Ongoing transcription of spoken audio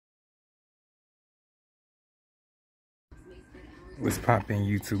What's poppin',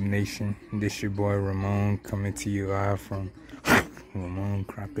 YouTube Nation? This your boy Ramon coming to you live from Ramon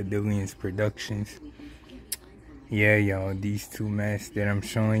Crocodilians Productions. Yeah, y'all, these two masks that I'm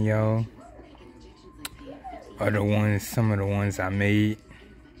showing y'all are some of the ones I made.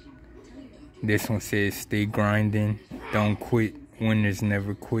 This one says stay grinding, don't quit, winners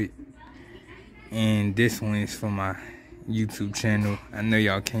never quit. And this one is for my YouTube channel. I know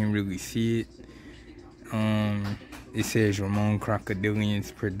y'all can't really see it. It says Ramon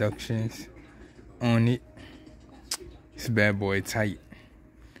Crocodilians Productions on it. It's bad boy tight.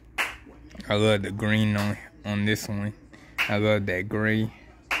 I love the green on this one. I love that gray.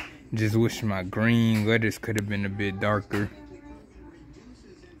 Just wish my green letters could have been a bit darker.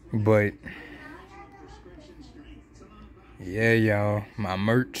 But yeah, y'all, my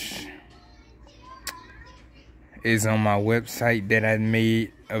merch is on my website that I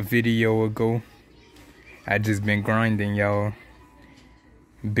made a video ago. I just been grinding, y'all.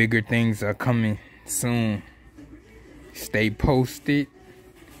 Bigger things are coming soon. Stay posted.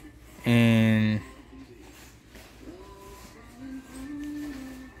 And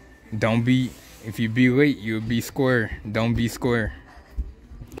if you be late, you'll be square. Don't be square.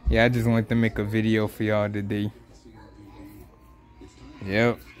 Yeah, I just wanted to make a video for y'all today.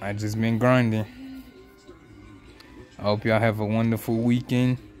 Yep, I just been grinding. I hope y'all have a wonderful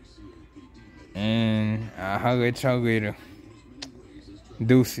weekend. And I'll holler at y'all later.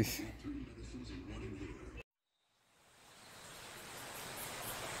 Deuces.